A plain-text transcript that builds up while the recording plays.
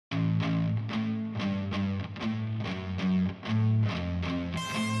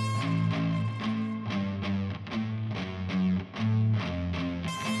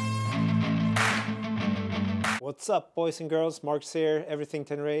What's up, boys and girls? Mark's here, Everything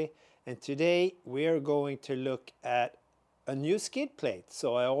Tenere, and today we are going to look at a new skid plate.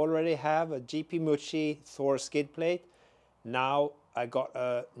 So I already have a GPMucci Thor Skidplate. Now I got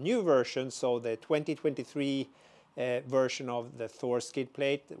a new version, so the 2023 version of the Thor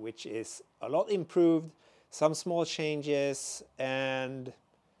Skidplate, which is a lot improved, some small changes, and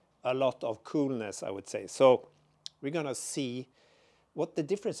a lot of coolness, I would say. So we're gonna see what the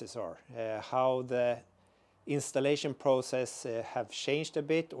differences are, how the installation process have changed a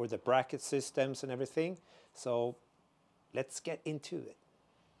bit, or the bracket systems and everything. So let's get into it.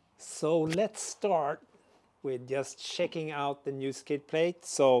 So let's start with just checking out the new skid plate.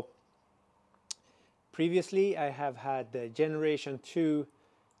 So previously I have had the generation 2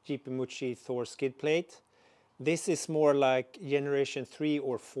 GPMucci Thor skid plate. This is more like generation 3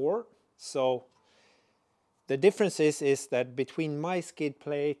 or 4. So the difference is that between my skid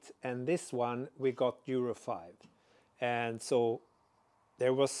plate and this one, we got Euro 5. And so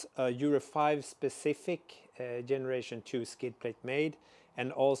there was a Euro 5 specific generation 2 skid plate made,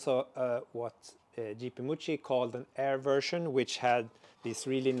 and also what GPMucci called an air version, which had this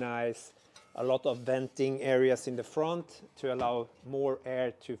really nice, a lot of venting areas in the front to allow more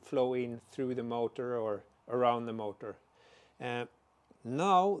air to flow in through the motor or around the motor.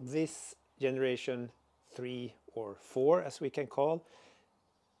 Now this generation 3 or 4, as we can call,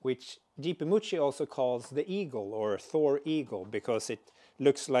 which GPMucci also calls the eagle, or Thor eagle, because it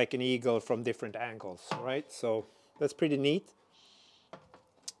looks like an eagle from different angles, right? So that's pretty neat.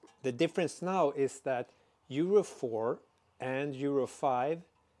 The difference now is that Euro 4 and Euro 5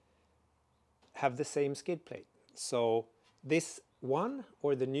 have the same skid plate. So this one,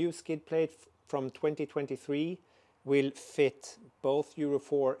 or the new skid plate from 2023, will fit both Euro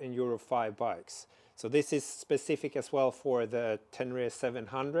 4 and Euro 5 bikes. So this is specific as well for the Tenere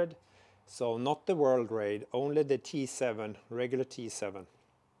 700. So not the world grade, only the T7, regular T7.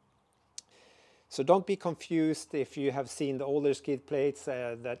 So don't be confused if you have seen the older skid plates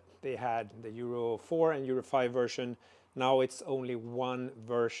that they had, the Euro 4 and Euro 5 version. Now it's only one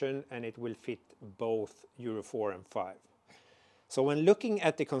version, and it will fit both Euro 4 and 5. So when looking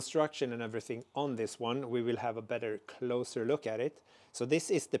at the construction and everything on this one, we will have a better, closer look at it. So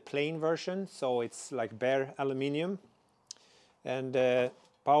this is the plain version, so it's like bare aluminium. And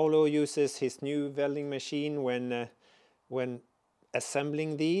Paolo uses his new welding machine when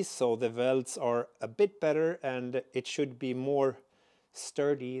assembling these, so the welds are a bit better, and it should be more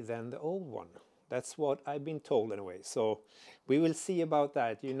sturdy than the old one. That's what I've been told anyway. So we will see about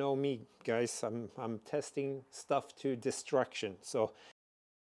that. You know me, guys, I'm testing stuff to destruction. So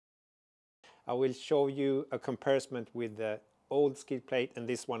I will show you a comparison with the old skid plate and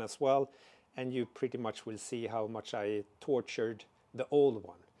this one as well, and you pretty much will see how much I tortured the old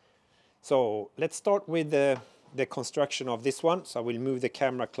one. So let's start with the construction of this one. So I will move the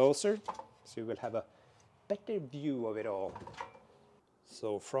camera closer so you will have a better view of it all.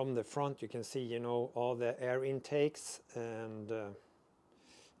 So from the front you can see, you know, all the air intakes, and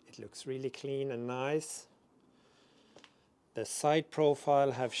it looks really clean and nice. The side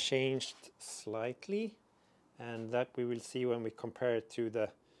profile have changed slightly, and that we will see when we compare it to the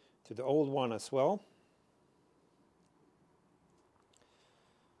old one as well.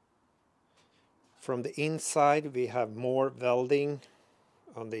 From the inside we have more welding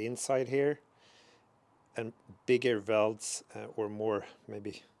on the inside here, and bigger welds, or more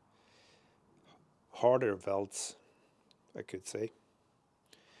maybe harder welds, I could say.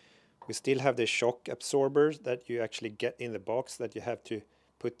 We still have the shock absorbers that you actually get in the box that you have to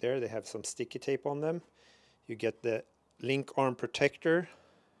put there. They have some sticky tape on them. You get the link arm protector,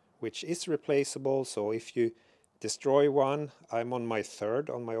 which is replaceable, so if you destroy one, I'm on my third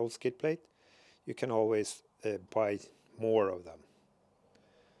on my old skid plate, you can always buy more of them.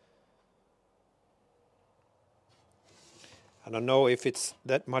 I don't know if it's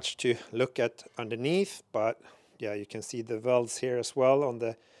that much to look at underneath, but yeah, you can see the welds here as well on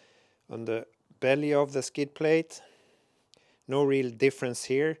the belly of the skid plate. No real difference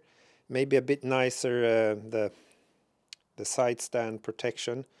here. Maybe a bit nicer the side stand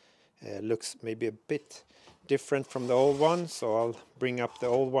protection. Looks maybe a bit different from the old one, so I'll bring up the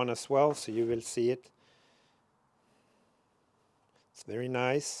old one as well so you will see it. It's very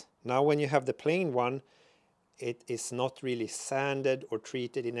nice. Now when you have the plain one, it is not really sanded or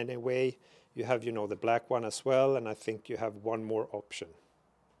treated in any way. You have, you know, the black one as well, and I think you have one more option.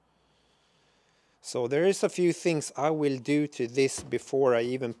 So there is a few things I will do to this before I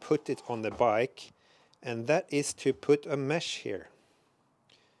even put it on the bike, and that is to put a mesh here.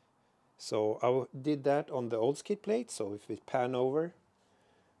 So I did that on the old skid plate. So if we pan over,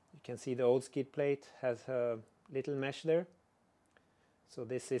 you can see the old skid plate has a little mesh there. So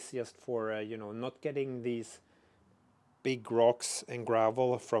this is just for you know, not getting these big rocks and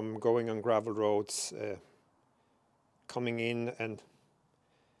gravel from going on gravel roads, coming in and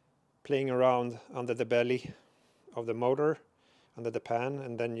playing around under the belly of the motor, under the pan,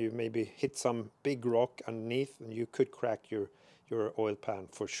 and then you maybe hit some big rock underneath and you could crack your oil pan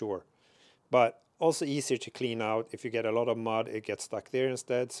for sure. But also easier to clean out. If you get a lot of mud, it gets stuck there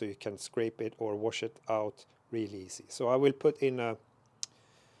instead, so you can scrape it or wash it out really easy. So I will put in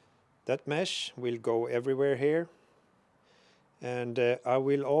that mesh will go everywhere here. And I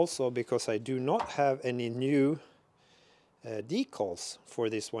will also, because I do not have any new decals for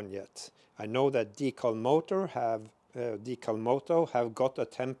this one yet. I know that GPMucci have got a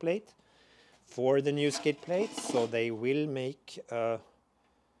template for the new skid plates, so they will make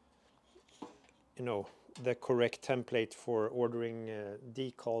you know, the correct template for ordering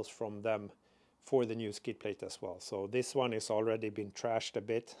decals from them for the new skid plate as well. So this one is already been trashed a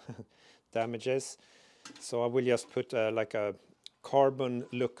bit, damages. So I will just put like a carbon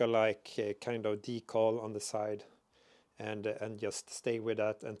look-alike kind of decal on the side, and just stay with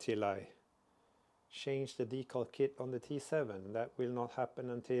that until I change the decal kit on the T7. That will not happen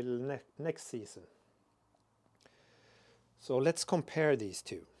until next season. So let's compare these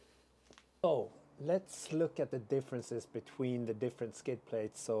two. So let's look at the differences between the different skid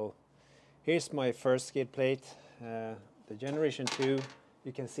plates. So here's my first skid plate, the Generation 2.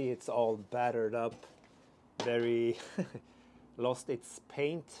 You can see it's all battered up, very lost its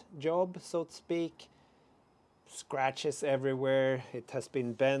paint job, so to speak. Scratches everywhere. It has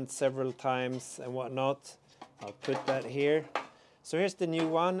been bent several times and whatnot. I'll put that here. So here's the new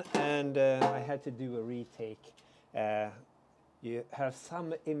one, and I had to do a retake. You have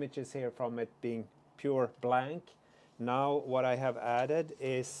some images here from it being pure blank. Now what I have added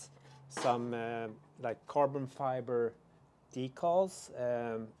is some like carbon fiber decals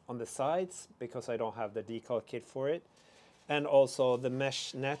on the sides, because I don't have the decal kit for it, and also the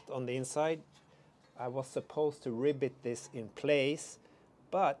mesh net on the inside. I was supposed to rivet this in place,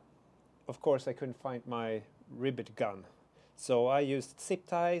 but of course I couldn't find my rivet gun, so I used zip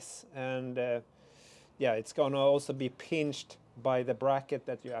ties, and yeah, it's gonna also be pinched by the bracket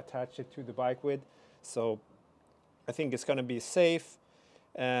that you attach it to the bike with, so I think it's gonna be safe.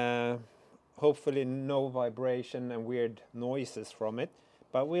 Hopefully no vibration and weird noises from it,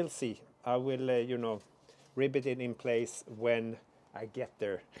 but we'll see. I will you know, rivet it in place when I get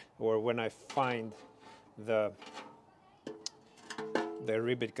there, or when I find the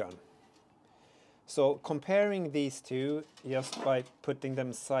rivet gun. So comparing these two just by putting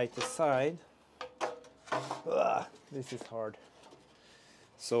them side to side, this is hard.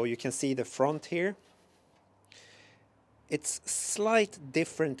 So you can see the front here. It's slight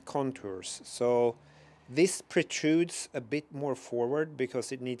different contours. So this protrudes a bit more forward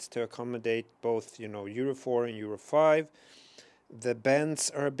because it needs to accommodate both, you know, Euro 4 and Euro 5. The bends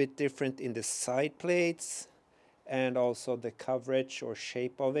are a bit different in the side plates, and also the coverage or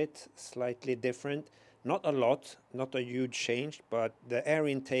shape of it slightly different. Not a lot, not a huge change, but the air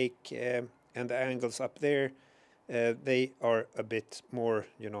intake and the angles up there, they are a bit more,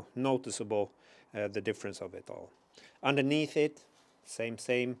 you know, noticeable, the difference of it all. Underneath it, same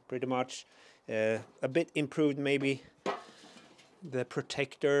pretty much. A bit improved maybe the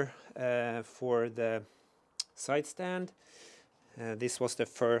protector for the side stand. This was the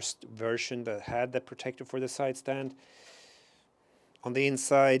first version that had the protector for the side stand. On the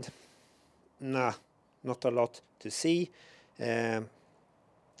inside, nah, not a lot to see.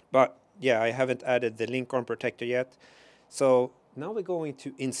 But yeah, I haven't added the link arm protector yet. So now we're going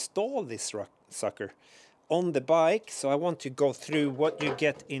to install this sucker on the bike. So I want to go through what you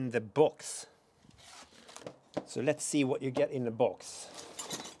get in the box. So let's see what you get in the box.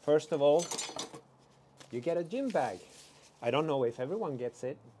 First of all, you get a gym bag. I don't know if everyone gets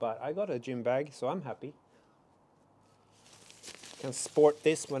it, but I got a gym bag, so I'm happy. Can sport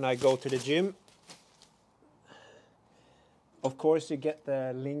this when I go to the gym. Of course, you get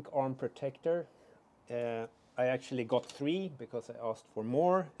the link arm protector. I actually got 3 because I asked for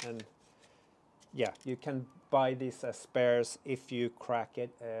more, and yeah, you can buy this as spares if you crack it.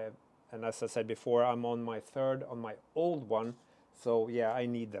 And as I said before, I'm on my 3rd on my old one, so yeah, I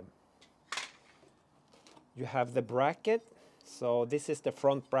need them. You have the bracket. So this is the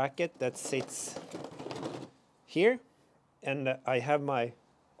front bracket that sits here, and I have my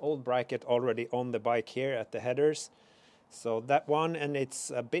old bracket already on the bike here at the headers. So that one, and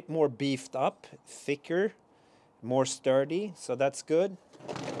it's a bit more beefed up, thicker, more sturdy, so that's good.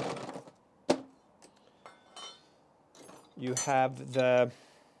 You have the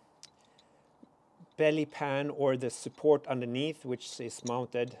belly pan or the support underneath, which is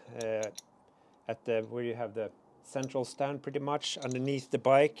mounted at the where you have the central stand pretty much underneath the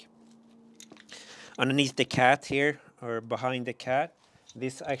bike, underneath the cat here or behind the cat.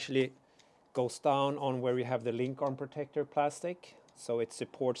 This actually goes down on where you have the link arm protector plastic, so it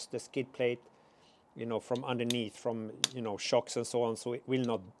supports the skid plate, you know, from underneath, from, you know, shocks and so on, so it will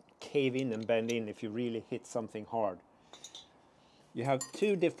not cave in and bend in if you really hit something hard. You have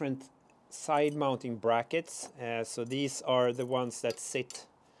two different side mounting brackets, so these are the ones that sit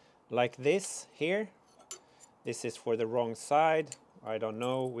like this here. This is for the wrong side. I don't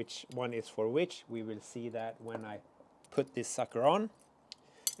know which one is for which. We will see that when I put this sucker on.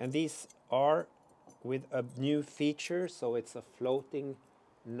 And these are with a new feature, so it's a floating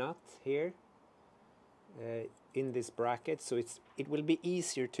nut here in this bracket, so it will be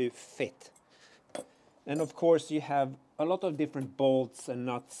easier to fit. And of course you have a lot of different bolts and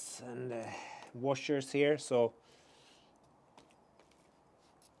nuts and washers here. So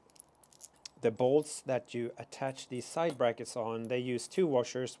the bolts that you attach these side brackets on, they use two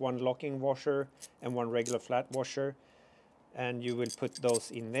washers, one locking washer and one regular flat washer, and you will put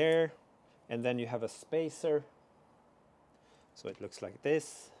those in there, and then you have a spacer, so it looks like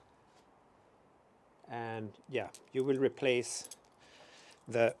this. And yeah, you will replace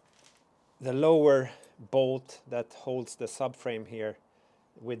the lower bolt that holds the subframe here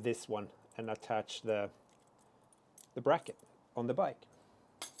with this one and attach the bracket on the bike.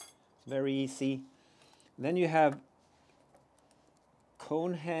 It's very easy. Then you have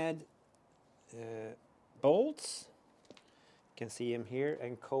cone head bolts, you can see them here,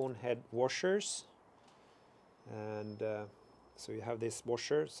 and cone head washers. And so you have this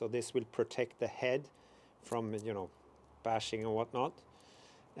washer, so this will protect the head from, you know, bashing and whatnot.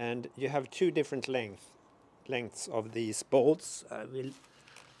 And you have two different lengths of these bolts. I will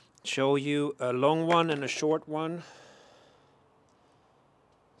show you a long one and a short one.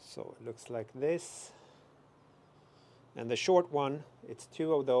 So it looks like this. And the short one, it's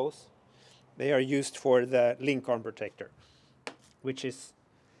two of those. They are used for the link arm protector, which is,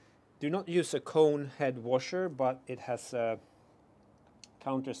 do not use a cone head washer, but it has a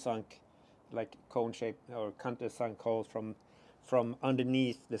countersunk, like cone shape or countersunk hole from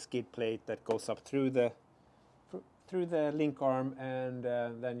underneath the skid plate that goes up through the link arm, and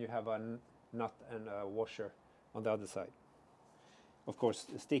then you have a nut and a washer on the other side. Of course,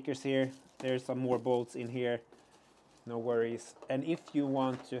 the stickers here, there's some more bolts in here, no worries. And if you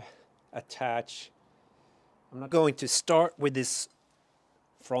want to attach, I'm not going to start with this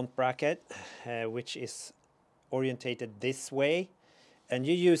front bracket, which is orientated this way, and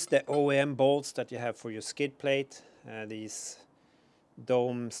you use the OEM bolts that you have for your skid plate, these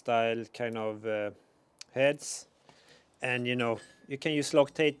dome style kind of heads. And you know, you can use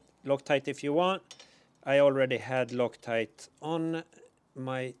Loctite if you want. I already had Loctite on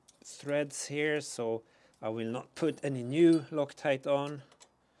my threads here, so I will not put any new Loctite on.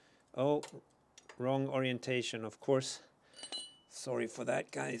 Oh, wrong orientation, of course. Sorry for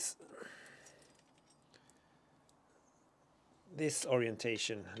that, guys. This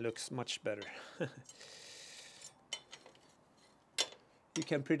orientation looks much better. You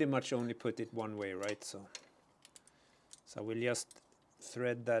can pretty much only put it one way, right? So we'll just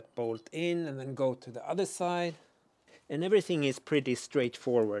thread that bolt in and then go to the other side. And everything is pretty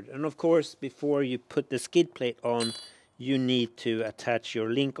straightforward. And of course, before you put the skid plate on, you need to attach your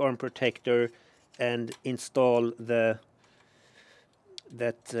link arm protector and install that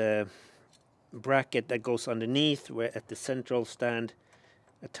bracket that goes underneath, where at the central stand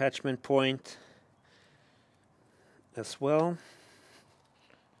attachment point as well.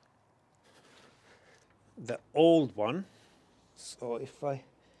 The old one, so if I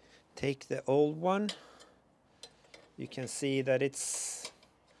take the old one, you can see that it's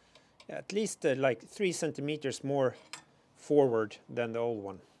at least like 3 centimeters more forward than the old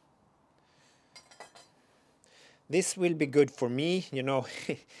one. This will be good for me, you know.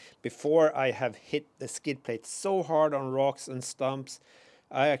 Before I have hit the skid plate so hard on rocks and stumps,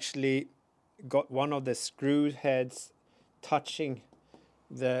 I actually got one of the screw heads touching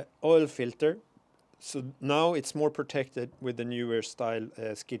the oil filter. So now it's more protected with the newer style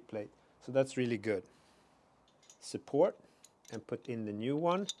skid plate. So that's really good. Support, and put in the new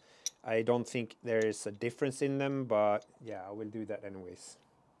one. I don't think there is a difference in them, but yeah, I will do that anyways.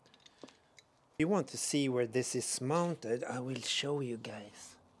 If you want to see where this is mounted, I will show you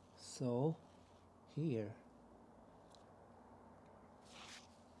guys. So here,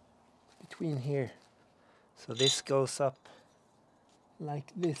 between here, so this goes up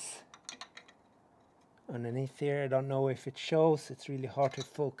like this. Underneath here, I don't know if it shows, it's really hard to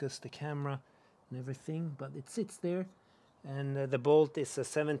focus the camera. and everything, but it sits there. And the bolt is a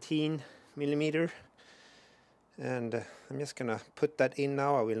 17 millimeter. And I'm just gonna put that in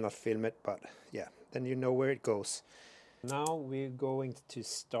now. I will not film it, but yeah, then you know where it goes. Now we're going to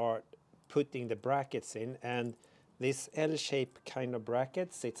start putting the brackets in, and this L-shaped kind of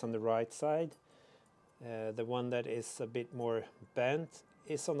bracket sits on the right side. The one that is a bit more bent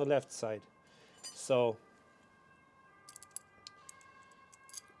is on the left side. So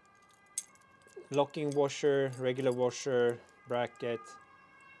locking washer, regular washer, bracket,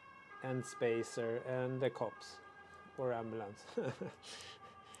 and spacer, and the cops or ambulance.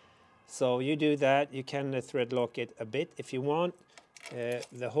 So you do that. You can thread lock it a bit if you want.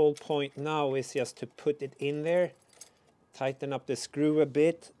 The whole point now is just to put it in there, tighten up the screw a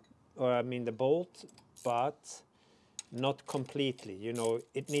bit, or I mean the bolt, but not completely. You know,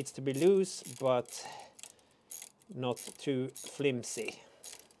 it needs to be loose, but not too flimsy.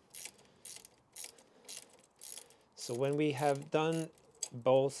 So when we have done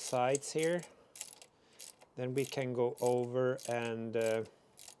both sides here, then we can go over and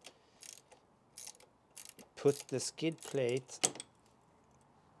put the skid plate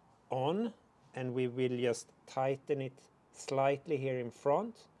on, and we will just tighten it slightly here in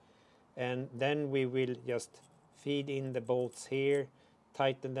front, and then we will just feed in the bolts here,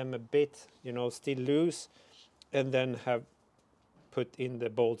 tighten them a bit, you know, still loose, and then have put in the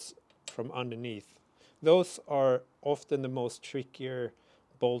bolts from underneath. Those are often the most trickier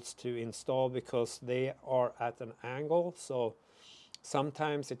bolts to install because they are at an angle, so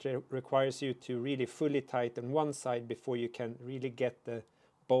sometimes it requires you to really fully tighten one side before you can really get the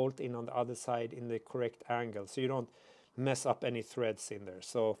bolt in on the other side in the correct angle, so you don't mess up any threads in there.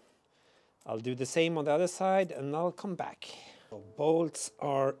 So I'll do the same on the other side and I'll come back. So bolts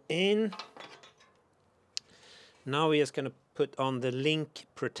are in. Now we're just going to put on the link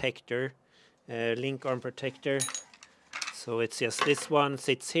protector, link arm protector. So it's just this one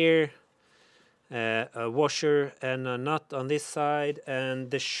sits here. A washer and a nut on this side, and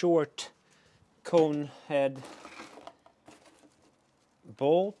the short cone head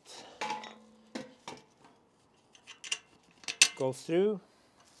bolt goes through.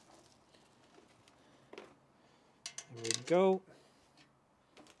 There we go.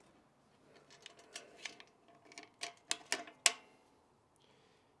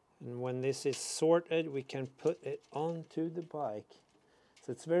 And when this is sorted, we can put it onto the bike.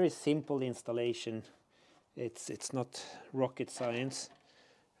 So it's very simple installation. It's not rocket science.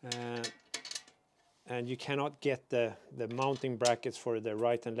 And you cannot get the mounting brackets for the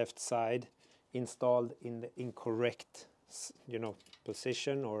right and left side installed in the incorrect, you know,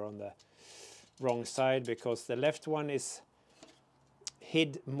 position or on the wrong side, because the left one is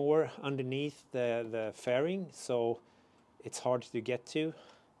hid more underneath the fairing, so it's hard to get to.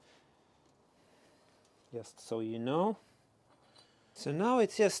 Just so you know. So now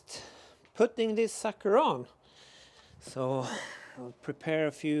it's just putting this sucker on. So I'll prepare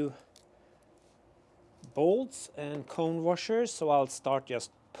a few bolts and cone washers. So I'll start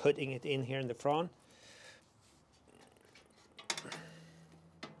just putting it in here in the front.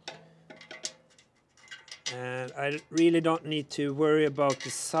 And I really don't need to worry about the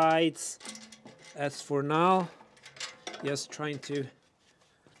sides as for now. Just trying to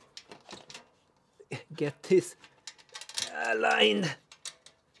get this aligned.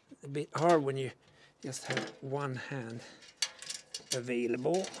 A bit hard when you just have one hand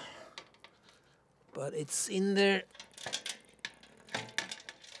available, but it's in there.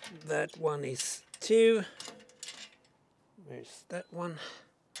 That one is too. Where's that one?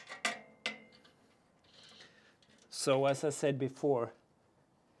 So as I said before,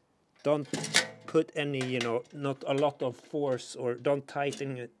 don't put any, you know, not a lot of force, or don't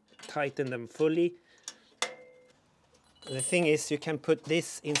tighten them fully. The thing is, you can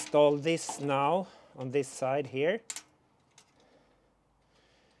install this now on this side here,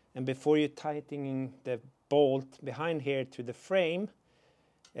 and before you tightening the bolt behind here to the frame,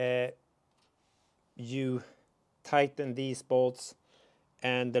 you tighten these bolts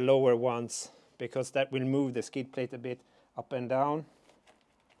and the lower ones, because that will move the skid plate a bit up and down.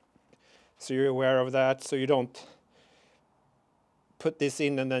 So you're aware of that, so you don't put this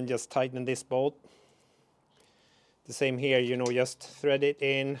in and then just tighten this bolt. The same here, you know, just thread it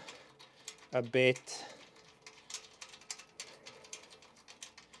in a bit,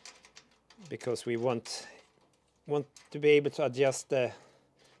 because we want to be able to adjust the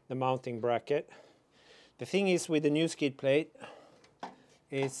mounting bracket. The thing is with the new skid plate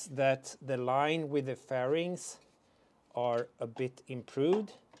is that the line with the fairings are a bit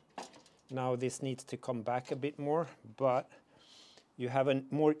improved. Now this needs to come back a bit more, but you have a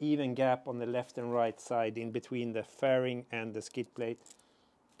more even gap on the left and right side in between the fairing and the skid plate.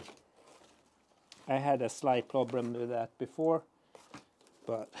 I had a slight problem with that before,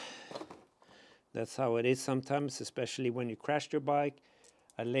 but that's how it is sometimes, especially when you crashed your bike.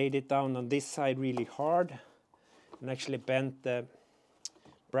 I laid it down on this side really hard and actually bent the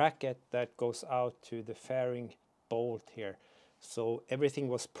bracket that goes out to the fairing bolt here. So everything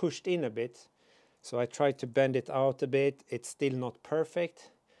was pushed in a bit. So I tried to bend it out a bit. It's still not perfect.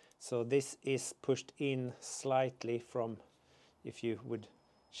 So this is pushed in slightly from, if you would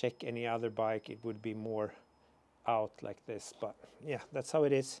check any other bike, it would be more out like this. But yeah, that's how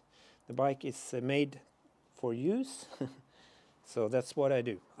it is. The bike is made for use. So that's what I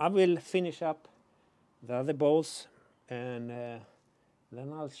do. I will finish up the other bolts and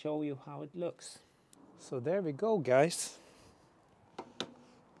then I'll show you how it looks. So there we go, guys.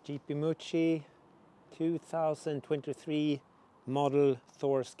 GPMucci 2023 model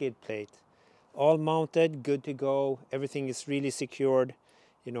Thor skid plate. All mounted, good to go. Everything is really secured.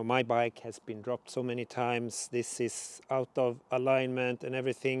 You know, my bike has been dropped so many times. This is out of alignment and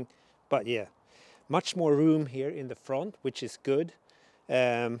everything. But yeah, much more room here in the front, which is good.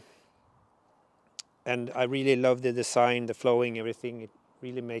 And I really love the design, the flowing, everything. It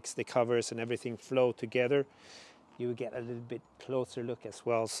really makes the covers and everything flow together. You get a little bit closer look as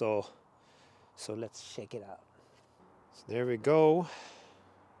well. So let's check it out. So there we go.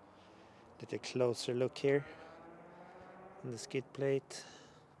 Get a closer look here on the skid plate.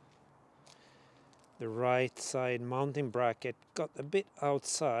 The right side mounting bracket got a bit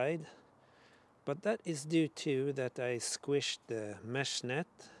outside, but that is due to that I squished the mesh net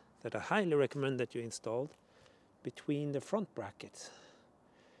that I highly recommend that you installed between the front brackets.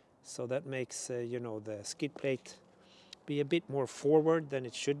 So that makes you know, the skid plate be a bit more forward than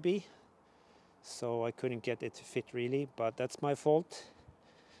it should be. So I couldn't get it to fit really, but that's my fault.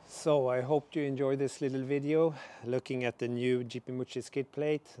 So I hope you enjoyed this little video looking at the new GPMucci skid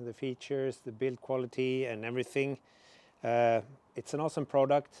plate, the features, the build quality and everything. It's an awesome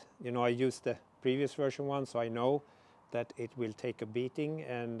product. You know, I used the previous version one, so I know that it will take a beating,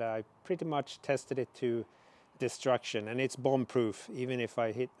 and I pretty much tested it to destruction, and it's bomb proof. Even if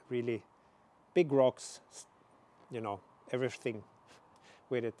I hit really big rocks, you know, everything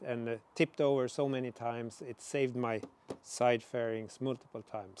with it, and tipped over so many times, it saved my side fairings multiple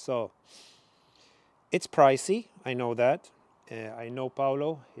times. So it's pricey, I know that. I know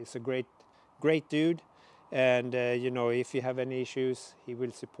Paolo, he's a great dude, and you know, if you have any issues, he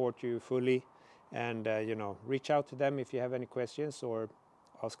will support you fully. And you know, reach out to them if you have any questions, or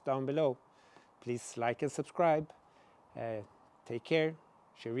ask down below. Please like and subscribe. Take care,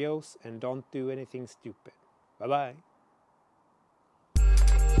 cheerios, and don't do anything stupid. Bye bye.